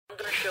I'm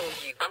gonna show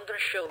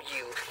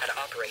you how to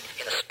operate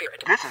in a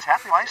spirit. This is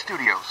Happy Life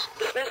Studios.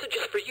 This message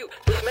is for you.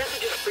 This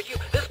message is for you.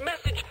 This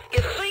message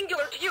is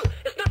singular to you.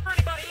 It's not for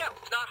anybody else.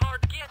 It's not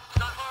hard to get. It's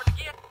not hard to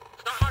get.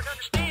 It's not hard to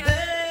understand.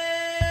 Hey,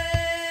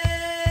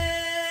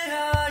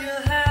 are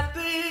you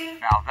happy?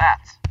 Now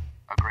that's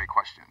a great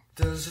question.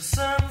 Does your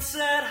sun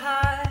set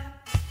high?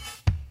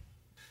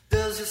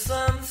 Does your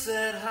sun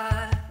set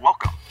high?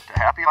 Welcome to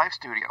Happy Life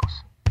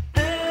Studios.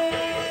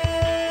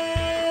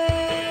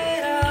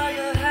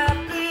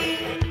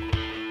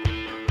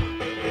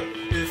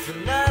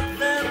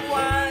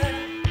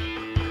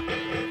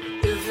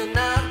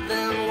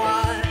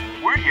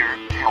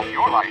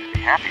 Your life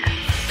be happier.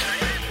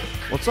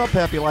 What's up,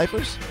 Happy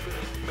Lifers?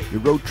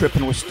 You're road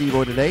tripping with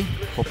Steve-O today.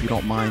 Hope you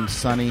don't mind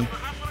sunny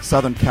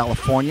Southern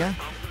California.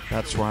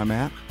 That's where I'm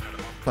at.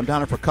 I'm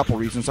down here for a couple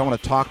reasons. I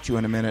want to talk to you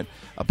in a minute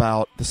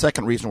about the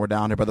second reason we're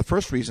down here. But the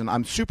first reason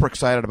I'm super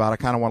excited about, I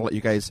kind of want to let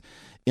you guys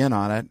in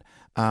on it.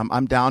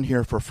 I'm down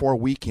here for 4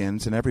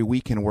 weekends, and every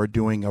weekend we're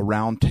doing a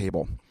round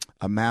table,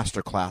 a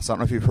master class. I don't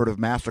know if you've heard of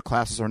master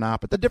classes or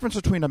not, but the difference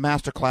between a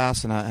master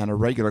class and a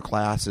regular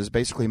class is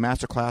basically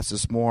master class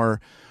is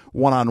more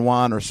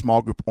one-on-one or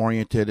small group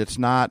oriented. It's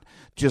not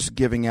just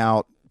giving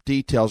out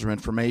details or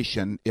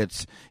information.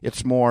 It's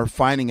more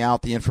finding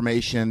out the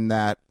information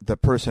that the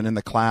person in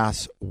the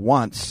class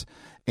wants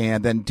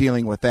and then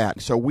dealing with that.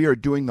 So we are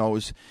doing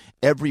those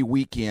every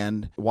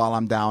weekend while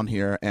I'm down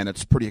here, and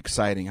it's pretty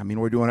exciting. I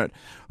mean, we're doing it.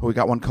 We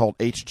got one called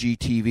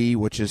HGTV,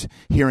 which is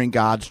Hearing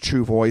God's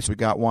True Voice. We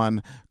got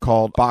one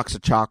called Box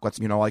of Chocolates.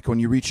 You know, like when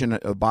you reach in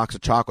a box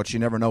of chocolates, you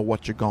never know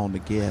what you're going to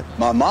get.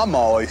 My mom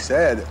always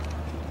said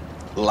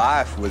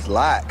life was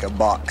like a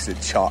box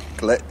of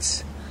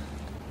chocolates.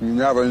 You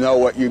never know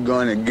what you're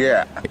going to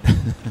get.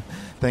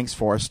 Thanks,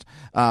 Forrest.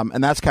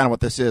 And that's kind of what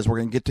this is. We're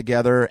going to get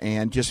together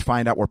and just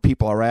find out where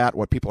people are at,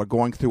 what people are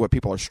going through, what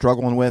people are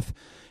struggling with,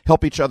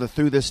 help each other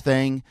through this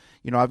thing.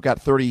 You know, I've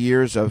got 30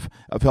 years of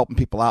helping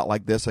people out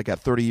like this. I got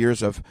 30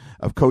 years of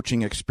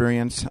coaching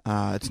experience.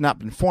 It's not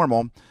been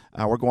formal.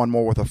 We're going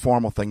more with a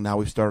formal thing now.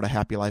 We've started a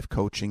Happy Life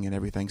coaching and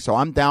everything. So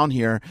I'm down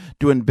here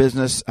doing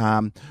business.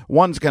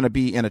 One's going to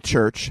be in a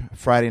church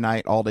Friday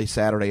night, all day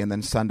Saturday, and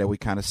then Sunday we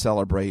kind of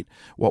celebrate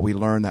what we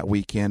learned that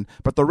weekend.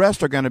 But the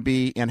rest are going to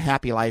be in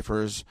Happy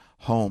Lifers'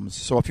 homes.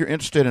 So if you're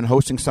interested in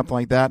hosting something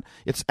like that,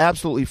 it's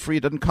absolutely free.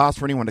 It doesn't cost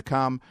for anyone to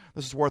come.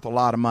 This is worth a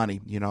lot of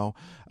money. You know,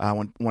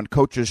 when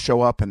coaches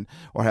show up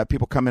or have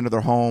people come into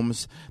their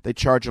homes, they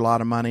charge a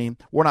lot of money.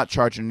 We're not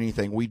charging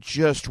anything. We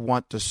just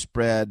want to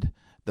spread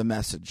the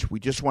message. We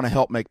just want to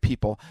help make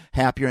people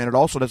happier, and it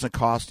also doesn't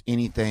cost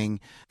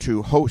anything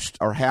to host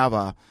or have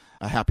a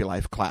Happy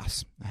Life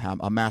class,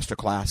 a master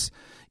class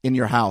in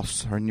your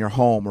house or in your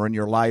home or in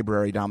your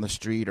library down the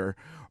street or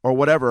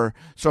whatever.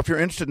 So if you're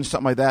interested in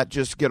something like that,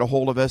 just get a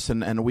hold of us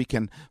and we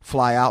can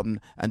fly out and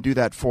do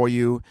that for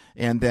you.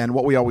 And then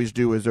what we always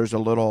do is there's a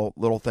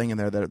little thing in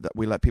there that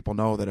we let people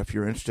know that if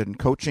you're interested in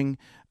coaching,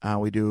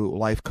 we do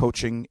life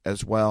coaching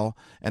as well.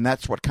 And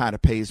that's what kind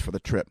of pays for the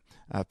trip.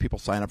 People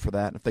sign up for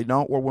that. And if they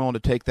don't, we're willing to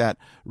take that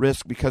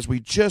risk because we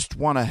just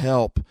want to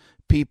help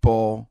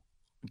people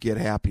get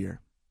happier.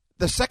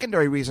 The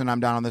secondary reason I'm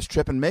down on this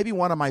trip, and maybe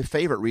one of my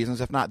favorite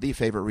reasons, if not the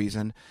favorite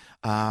reason,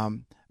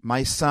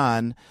 my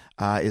son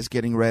is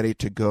getting ready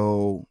to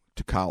go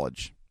to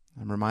college.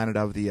 I'm reminded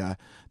of the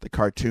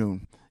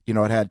cartoon. You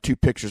know, it had two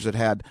pictures. It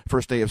had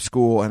first day of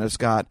school, and it's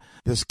got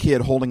this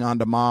kid holding on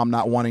to mom,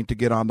 not wanting to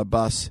get on the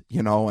bus,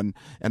 you know,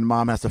 and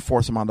mom has to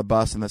force him on the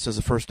bus, and this is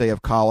the first day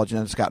of college,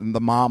 and it's got the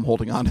mom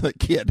holding on to the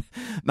kid,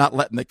 not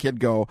letting the kid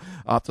go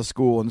off to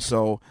school. And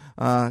so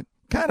kind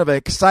of an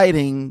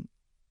exciting,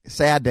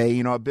 sad day,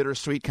 you know, a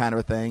bittersweet kind of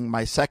a thing.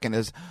 My second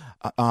is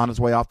on his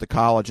way off to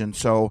college, and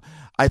so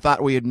I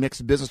thought we had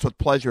mixed business with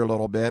pleasure a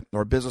little bit,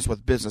 or business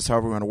with business,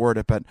 however we want to word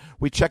it, but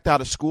we checked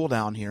out a school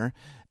down here.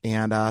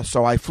 And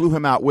so I flew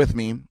him out with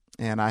me,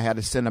 and I had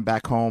to send him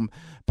back home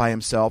by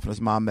himself. And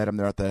his mom met him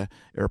there at the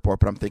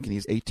airport. But I'm thinking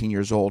he's 18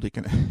 years old. He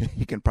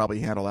can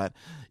probably handle that.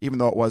 Even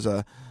though it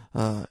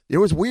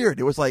was weird.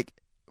 It was like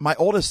my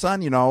oldest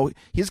son. You know,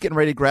 he's getting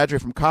ready to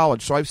graduate from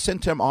college, so I've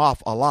sent him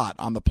off a lot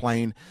on the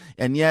plane,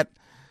 and yet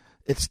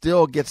it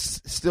still gets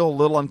a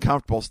little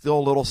uncomfortable, still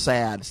a little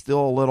sad,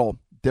 still a little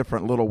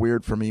different, a little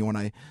weird for me when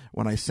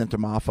I sent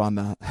him off on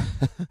the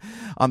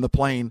on the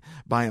plane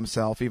by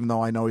himself. Even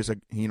though I know he's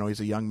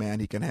a young man,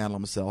 he can handle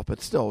himself.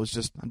 But still,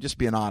 I'm just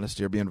being honest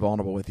here, being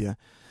vulnerable with you.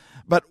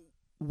 But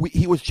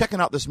he was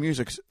checking out this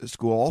music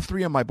school. All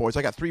three of my boys,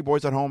 I got 3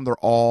 boys at home. They're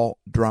all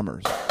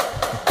drummers.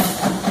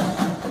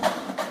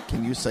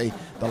 Can you say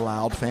the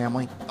Loud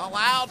family? The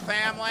Loud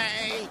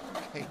family.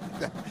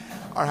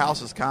 Our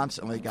house has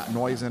constantly got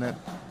noise in it,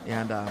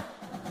 and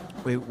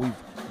we've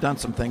done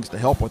some things to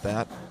help with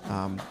that.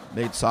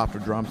 Made softer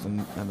drums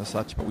and the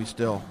such, but we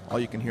still, all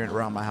you can hear it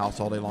around my house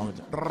all day long is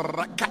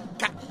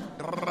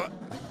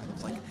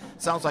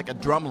sounds like a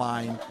drum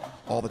line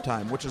all the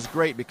time, which is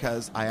great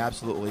because I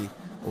absolutely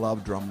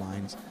love drum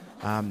lines.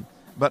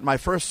 But my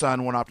first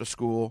son went off to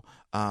school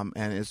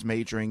and is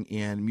majoring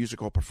in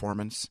musical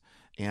performance.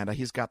 And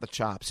he's got the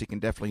chops. He can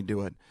definitely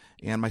do it.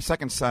 And my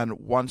second son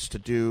wants to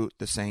do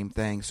the same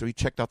thing. So he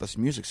checked out this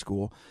music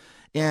school.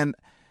 And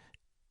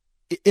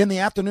in the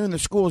afternoon, the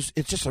school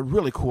it's just a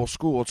really cool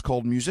school. It's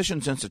called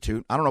Musicians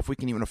Institute. I don't know if we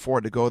can even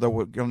afford to go there.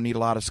 We're going to need a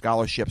lot of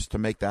scholarships to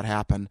make that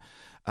happen.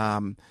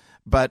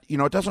 But,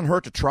 it doesn't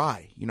hurt to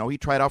try. He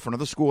tried out for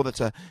another school that's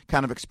a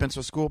kind of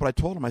expensive school. But I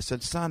told him, I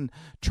said, son,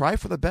 try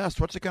for the best.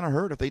 What's it going to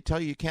hurt? If they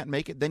tell you can't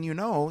make it, then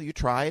you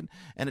tried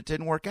and it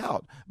didn't work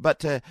out. But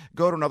to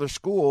go to another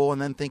school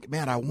and then think,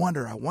 man, I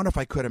wonder if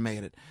I could have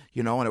made it.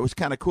 And it was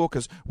kind of cool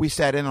because we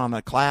sat in on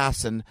a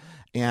class and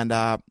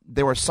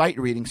they were sight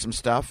reading some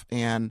stuff.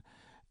 And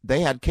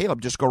they had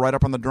Caleb just go right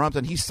up on the drums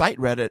and he sight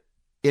read it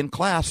in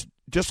class,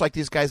 just like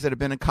these guys that have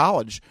been in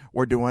college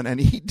were doing, and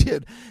he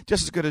did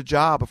just as good a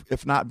job,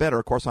 if not better.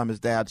 Of course, I'm his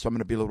dad, so I'm going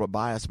to be a little bit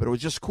biased, but it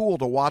was just cool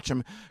to watch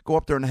him go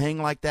up there and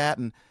hang like that,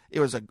 and it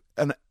was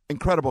an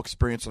incredible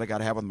experience that I got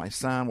to have with my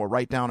son. We're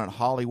right down in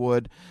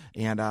Hollywood,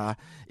 and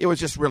it was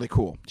just really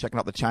cool, checking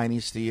out the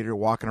Chinese theater,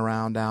 walking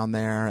around down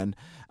there. And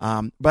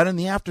but in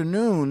the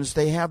afternoons,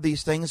 they have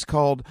these things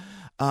called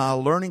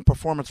Learning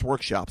Performance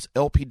Workshops,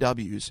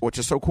 LPWs, which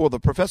is so cool. The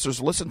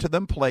professors listen to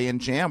them play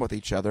and jam with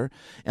each other,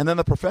 and then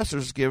the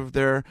professors give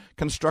their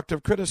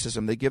constructive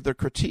criticism. They give their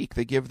critique.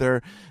 They give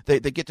they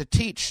get to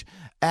teach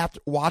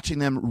after watching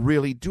them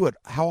really do it.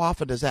 How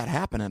often does that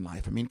happen in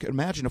life? I mean,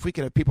 imagine if we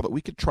could have people that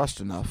we could trust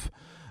enough,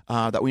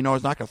 that we know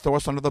is not going to throw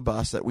us under the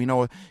bus, that we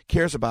know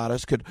cares about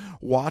us, could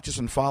watch us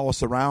and follow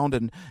us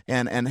around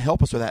and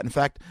help us with that. In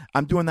fact,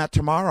 I'm doing that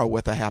tomorrow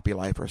with a Happy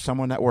Lifer,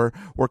 someone that we're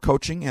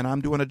coaching, and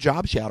I'm doing a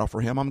job shadow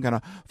for him. I'm going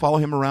to follow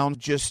him around,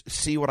 just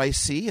see what I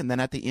see, and then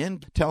at the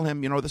end tell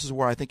him, this is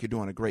where I think you're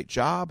doing a great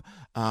job.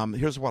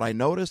 Here's what I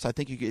noticed. I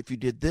think if you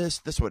did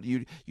this would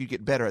you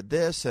get better at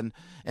this. And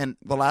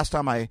the last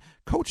time I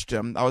coached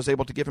him, I was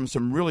able to give him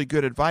some really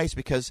good advice,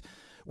 because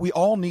we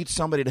all need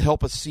somebody to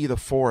help us see the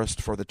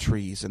forest for the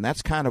trees, and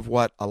that's kind of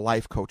what a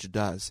life coach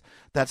does.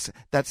 That's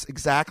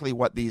exactly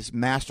what these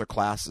master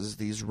classes,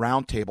 these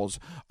roundtables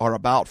are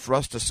about, for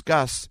us to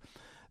discuss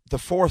the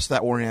forest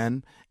that we're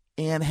in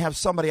and have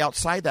somebody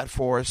outside that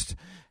forest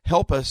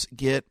help us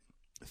get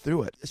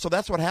through it. So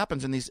that's what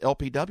happens in these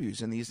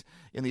LPWs,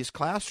 in these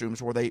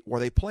classrooms where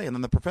they play, and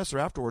then the professor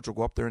afterwards will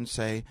go up there and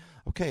say,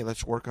 okay,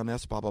 let's work on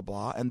this, blah blah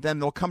blah, and then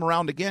they'll come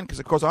around again, because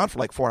it goes on for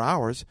like 4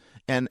 hours,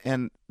 and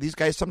these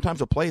guys sometimes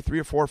will play 3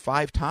 or 4 or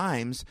 5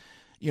 times,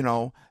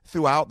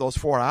 throughout those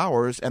 4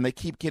 hours, and they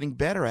keep getting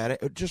better at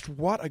it. Just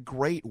what a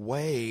great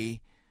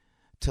way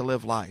to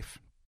live life.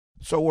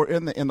 So we're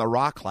in the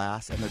rock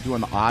class, and they're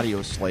doing the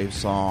Audio Slave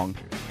song,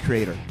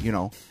 Creator,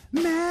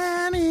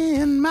 Man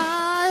in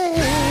my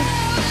head.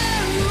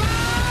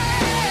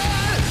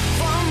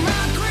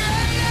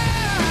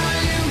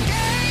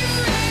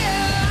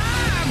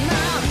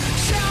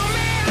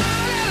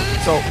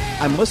 So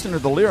I'm listening to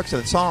the lyrics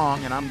of the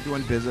song, and I'm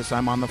doing business.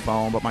 I'm on the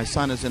phone, but my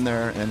son is in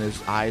there, and his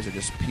eyes are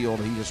just peeled.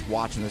 He's just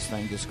watching this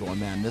thing, just going,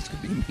 man, this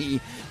could be me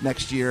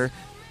next year.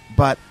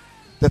 But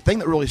the thing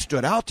that really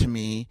stood out to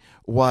me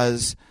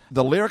was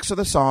the lyrics of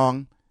the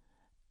song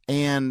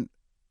and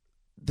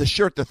the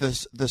shirt that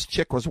this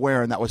chick was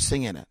wearing that was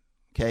singing it.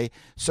 Okay,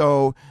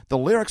 so the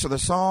lyrics of the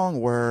song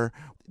were,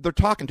 they're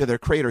talking to their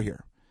creator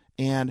here.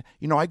 And,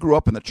 I grew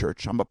up in the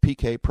church. I'm a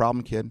PK,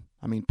 problem kid.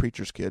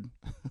 Preacher's kid.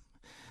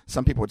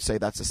 Some people would say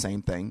that's the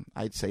same thing.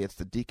 I'd say it's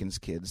the deacon's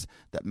kids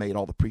that made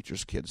all the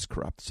preacher's kids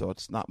corrupt. So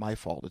it's not my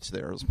fault, it's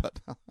theirs. But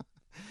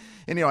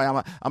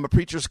anyway, I'm a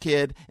preacher's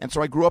kid, and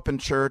so I grew up in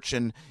church.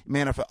 And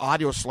man, if an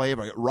Audio Slave,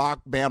 a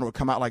rock band would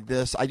come out like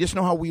this, I just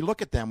know how we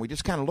look at them. We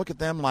just kind of look at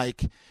them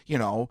like,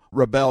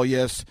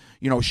 rebellious.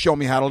 Show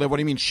me how to live. What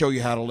do you mean, show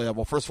you how to live?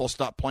 Well, first of all,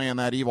 stop playing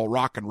that evil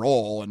rock and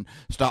roll and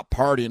stop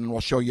partying, and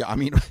we'll show you.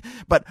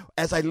 But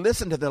as I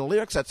listened to the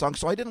lyrics of that song,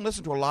 so I didn't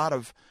listen to a lot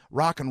of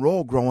rock and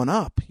roll growing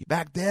up.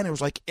 Back then, it was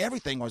like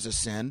everything was a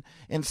sin.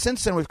 And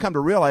since then, we've come to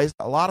realize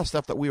a lot of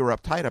stuff that we were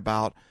uptight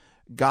about,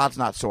 God's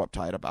not so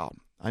uptight about.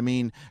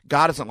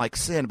 God isn't like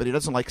sin, but he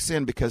doesn't like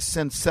sin because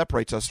sin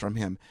separates us from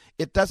him.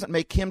 It doesn't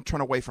make him turn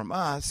away from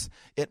us.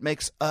 It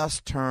makes us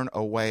turn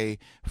away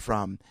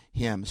from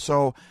him.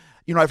 So,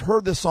 I've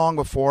heard this song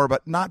before,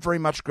 but not very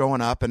much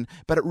growing up.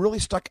 But it really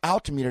stuck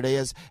out to me today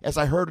as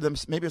I heard them.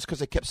 Maybe it's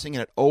because I kept singing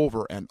it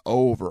over and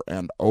over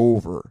and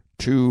over.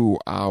 2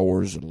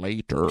 hours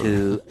later.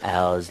 2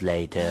 hours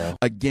later.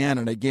 Again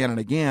and again and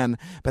again.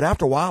 But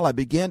after a while, I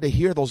began to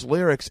hear those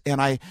lyrics,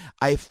 and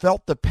I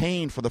felt the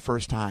pain for the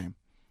first time.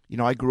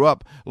 I grew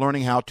up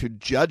learning how to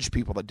judge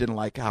people that didn't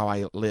like how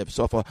I lived.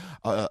 So if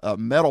a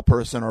metal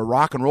person or a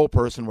rock and roll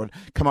person would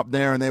come up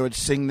there and they would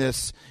sing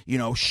this,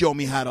 show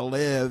me how to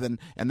live, and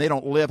they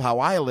don't live how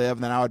I live,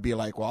 then I would be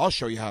like, well, I'll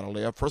show you how to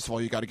live. First of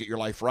all, you got to get your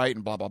life right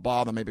and blah, blah,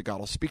 blah. Then maybe God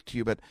will speak to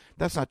you. But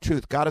that's not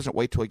truth. God doesn't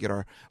wait till we get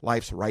our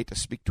lives right to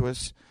speak to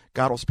us.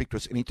 God will speak to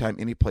us anytime,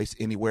 any place,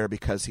 anywhere,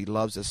 because he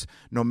loves us.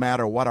 No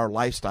matter what our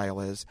lifestyle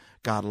is,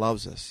 God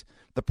loves us.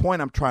 The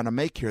point I'm trying to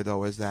make here,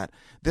 though, is that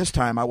this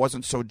time I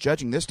wasn't so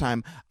judging. This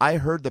time I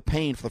heard the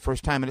pain for the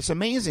first time. And it's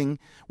amazing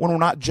when we're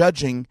not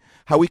judging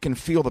how we can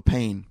feel the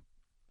pain.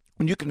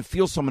 when you can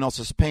feel someone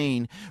else's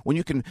pain, when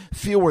you can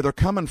feel where they're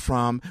coming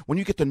from, when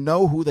you get to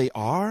know who they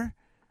are,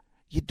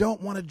 you don't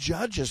want to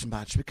judge as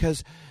much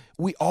because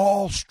we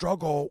all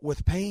struggle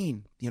with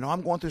pain.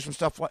 I'm going through some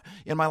stuff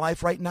in my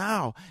life right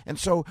now. And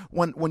so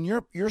when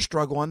you're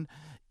struggling,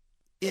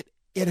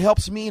 it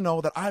helps me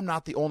know that I'm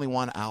not the only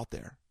one out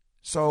there.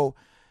 So,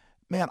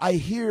 man, I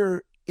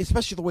hear,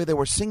 especially the way they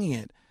were singing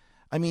it.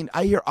 I mean,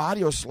 I hear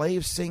Audio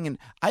Slaves singing.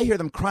 I hear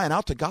them crying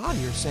out to God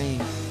here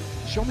saying,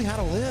 show me how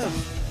to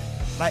live.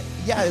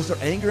 Is there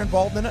anger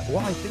involved in it? Well,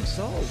 I think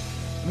so.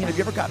 I mean, have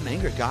you ever gotten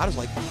angry at God? It's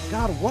like,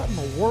 God, what in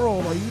the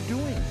world are you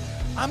doing?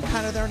 I'm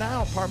kind of there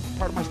now. Part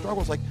of my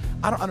struggle is like,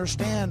 I don't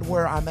understand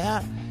where I'm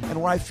at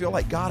and where I feel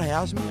like God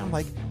has me. I'm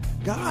like,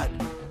 God,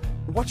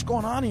 what's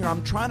going on here?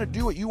 I'm trying to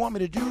do what you want me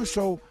to do,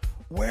 so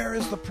where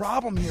is the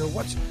problem here?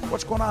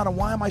 What's going on, and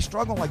why am I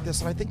struggling like this?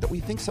 And I think that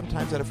we think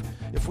sometimes that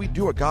if we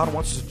do what God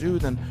wants us to do,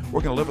 then we're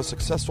going to live a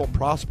successful,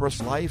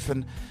 prosperous life.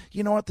 And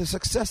you know what? The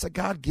success that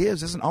God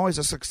gives isn't always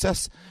a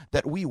success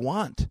that we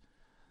want.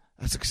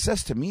 A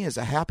success to me is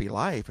a happy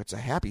life. It's a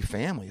happy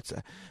family. It's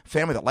a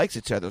family that likes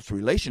each other. It's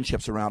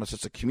relationships around us.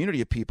 It's a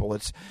community of people.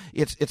 It's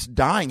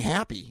dying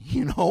happy,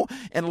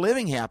 and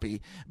living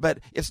happy. But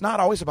it's not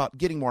always about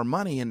getting more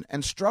money,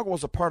 and struggle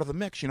is a part of the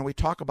mix. We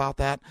talk about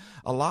that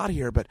a lot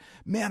here. But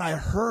man, I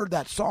heard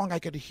that song. I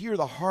could hear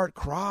the heart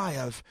cry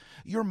of,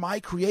 you're my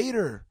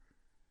creator.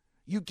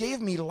 You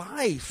gave me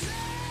life.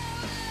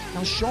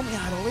 Now show me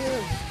how to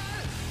live.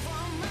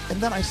 And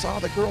then I saw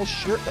the girl's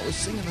shirt that was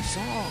singing the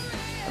song.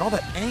 And all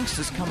that angst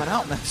is coming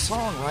out in that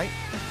song, right?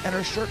 And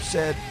her shirt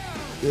said,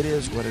 it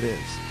is what it is.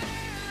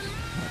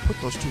 And I put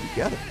those two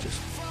together. It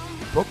just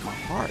broke my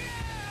heart.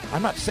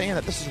 I'm not saying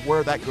that this is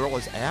where that girl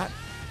is at,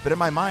 but in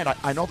my mind,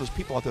 I know there's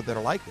people out there that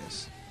are like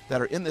this,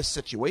 that are in this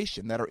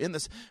situation, that are in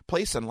this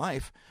place in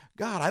life.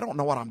 God, I don't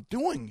know what I'm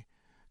doing.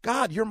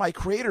 God, you're my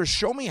creator.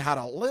 Show me how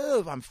to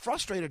live. I'm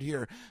frustrated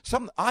here.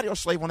 Some Audio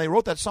Slave, when they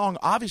wrote that song,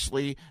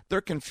 obviously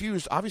they're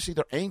confused. Obviously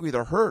they're angry.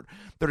 They're hurt.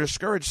 They're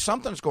discouraged.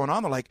 Something's going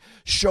on. They're like,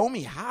 show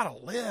me how to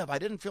live. I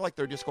didn't feel like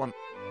they're just going,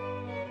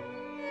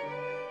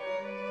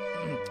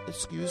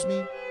 excuse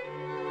me,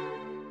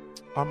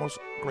 our most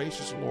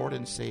gracious Lord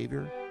and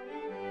Savior,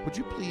 would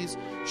you please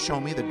show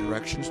me the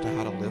directions to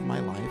how to live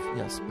my life?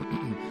 Yes.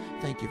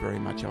 Thank you very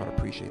much. I would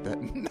appreciate that.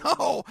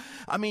 No.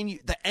 I mean,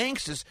 the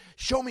angst is,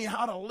 show me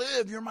how to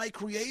live. You're my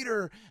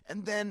creator.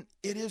 And then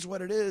it is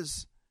what it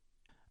is.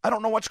 I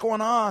don't know what's going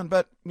on,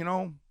 but,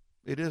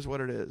 it is what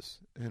it is.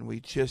 And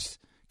we just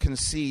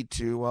concede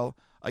to, well,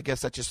 I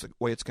guess that's just the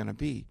way it's going to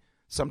be.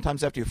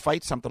 Sometimes after you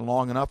fight something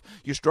long enough,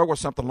 you struggle with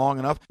something long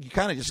enough, you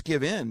kind of just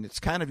give in. It's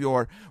kind of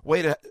your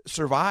way to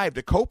survive,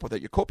 to cope with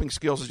it. Your coping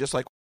skills is just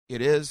like,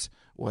 it is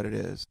what it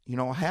is.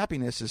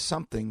 Happiness is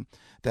something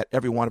that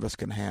every one of us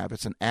can have.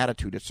 It's an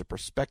attitude. It's a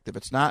perspective.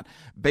 It's not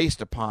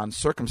based upon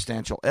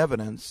circumstantial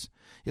evidence.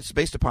 It's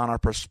based upon our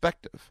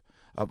perspective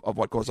of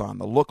what goes on,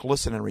 the look,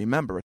 listen, and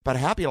remember. But a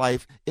happy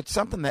life, it's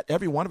something that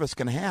every one of us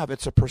can have.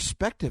 It's a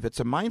perspective.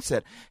 It's a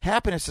mindset.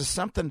 Happiness is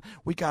something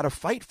we got to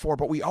fight for,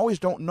 but we always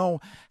don't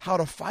know how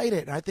to fight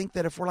it. And I think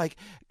that if we're like,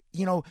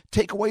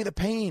 take away the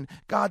pain.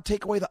 God,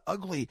 take away the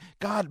ugly.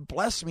 God,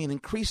 bless me and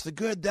increase the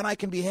good. Then I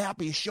can be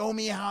happy. Show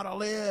me how to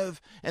live.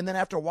 And then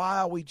after a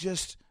while, it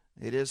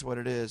is what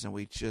it is. And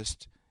we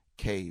just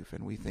cave.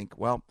 And we think,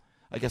 well,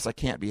 I guess I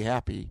can't be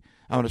happy.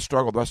 I'm going to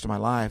struggle the rest of my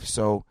life.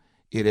 So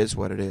it is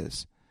what it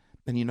is.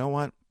 And you know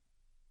what?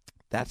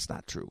 That's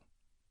not true.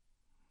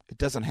 It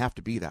doesn't have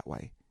to be that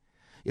way.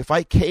 If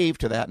I cave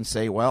to that and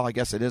say, well, I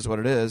guess it is what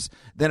it is,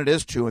 then it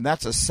is true. And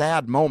that's a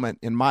sad moment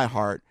in my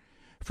heart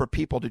for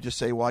people to just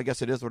say, well, I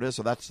guess it is what it is,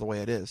 so that's the way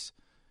it is.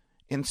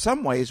 In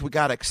some ways, we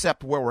got to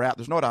accept where we're at.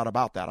 There's no doubt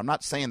about that. I'm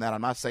not saying that.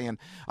 I'm not saying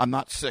I'm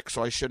not sick,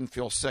 so I shouldn't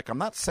feel sick. I'm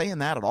not saying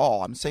that at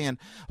all. I'm saying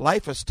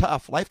life is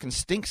tough. Life can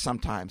stink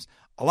sometimes.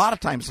 A lot of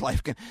times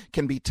life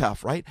can be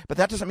tough, right? But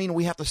that doesn't mean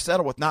we have to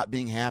settle with not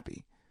being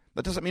happy.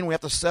 That doesn't mean we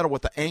have to settle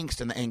with the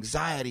angst and the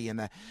anxiety and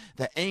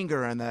the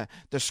anger and the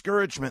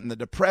discouragement and the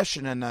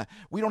depression. And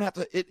we don't have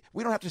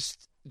to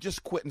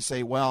just quit and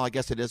say, well, I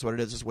guess it is what it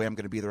is. This is the way I'm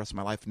going to be the rest of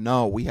my life.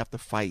 No, we have to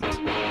fight.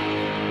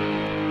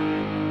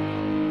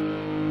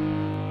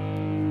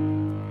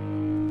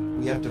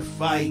 We have to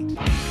fight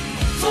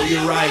for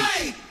your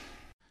right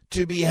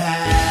to be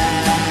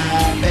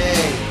happy.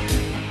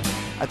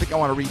 I think I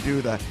want to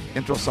redo the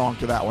intro song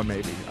to that one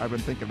maybe. I've been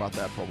thinking about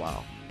that for a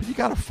while. But you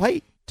got to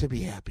fight to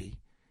be happy.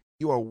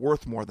 You are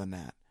worth more than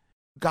that.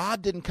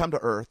 God didn't come to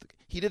earth.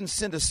 He didn't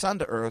send his son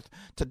to earth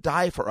to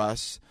die for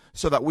us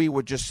so that we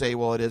would just say,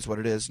 well, it is what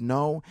it is.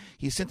 No,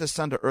 he sent his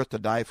son to earth to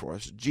die for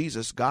us.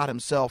 Jesus, God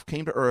himself,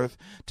 came to earth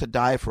to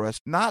die for us,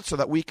 not so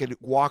that we could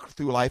walk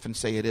through life and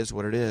say it is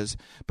what it is,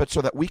 but so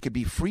that we could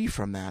be free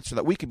from that, so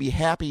that we could be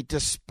happy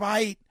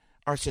despite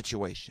our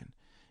situation.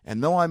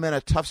 And though I'm in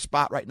a tough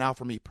spot right now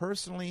for me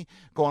personally,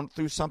 going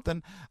through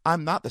something,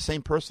 I'm not the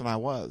same person I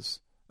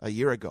was a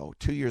year ago,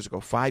 2 years ago,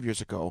 5 years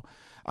ago.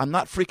 I'm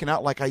not freaking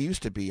out like I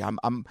used to be.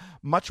 I'm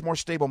much more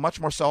stable, much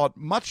more solid,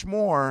 much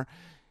more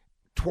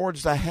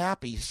towards the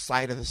happy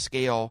side of the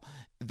scale.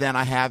 than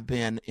I have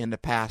been in the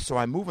past. So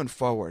I'm moving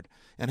forward.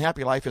 And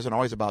happy life isn't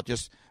always about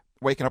just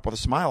waking up with a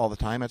smile all the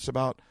time. It's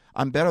about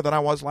I'm better than I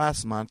was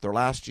last month or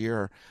last year.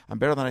 Or I'm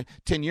better than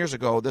 10 years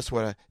ago. This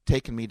would have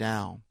taken me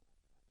down.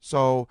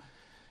 So,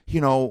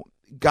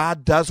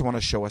 God does want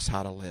to show us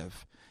how to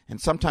live.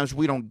 And sometimes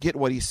we don't get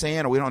what he's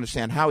saying or we don't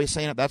understand how he's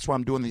saying it. That's why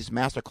I'm doing these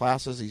master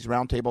classes, these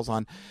roundtables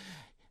on,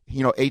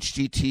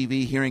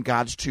 HGTV, hearing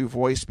God's true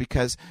voice,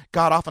 because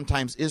God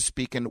oftentimes is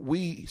speaking.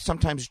 We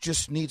sometimes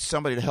just need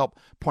somebody to help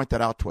point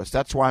that out to us.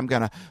 That's why I'm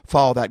going to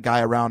follow that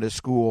guy around his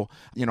school,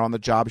 on the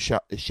job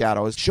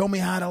shadows. Show me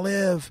how to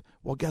live.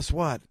 Well, guess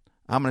what?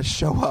 I'm going to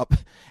show up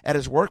at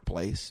his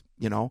workplace,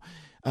 and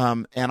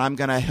I'm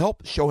going to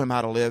help show him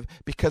how to live,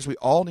 because we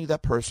all need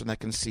that person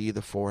that can see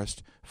the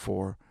forest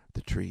for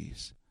the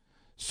trees.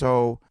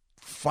 So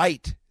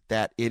fight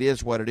that it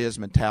is what it is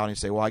mentality and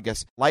say, well, I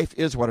guess life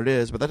is what it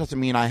is, but that doesn't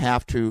mean I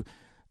have to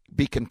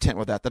be content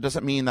with that. That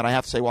doesn't mean that I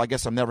have to say, well, I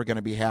guess I'm never going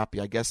to be happy.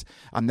 I guess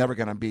I'm never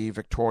going to be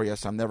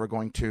victorious. I'm never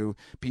going to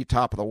be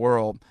top of the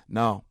world.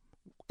 No.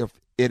 If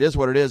it is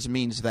what it is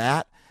means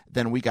that,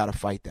 then we got to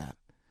fight that.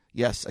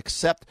 Yes,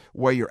 accept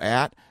where you're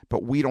at,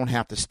 but we don't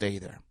have to stay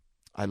there.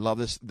 I love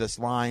this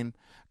line.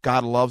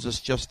 God loves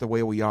us just the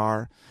way we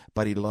are,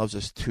 but he loves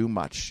us too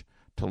much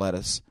to let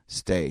us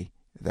stay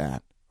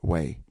that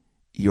way.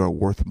 You're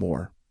worth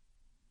more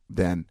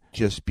than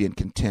just being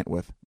content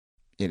with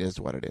it is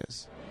what it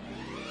is.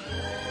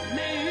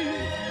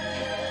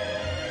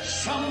 Make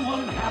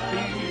someone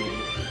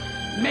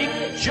happy.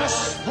 Make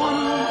just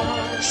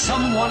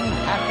someone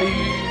happy.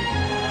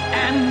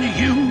 And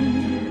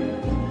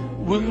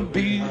you will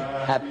be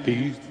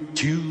happy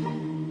too.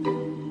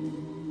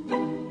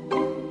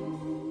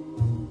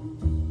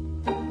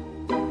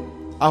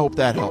 I hope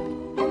that helped.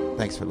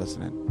 Thanks for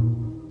listening.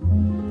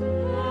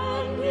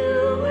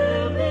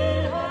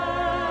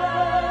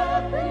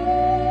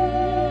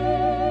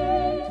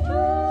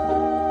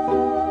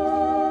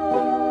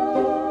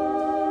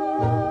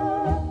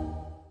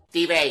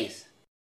 Steve Ace.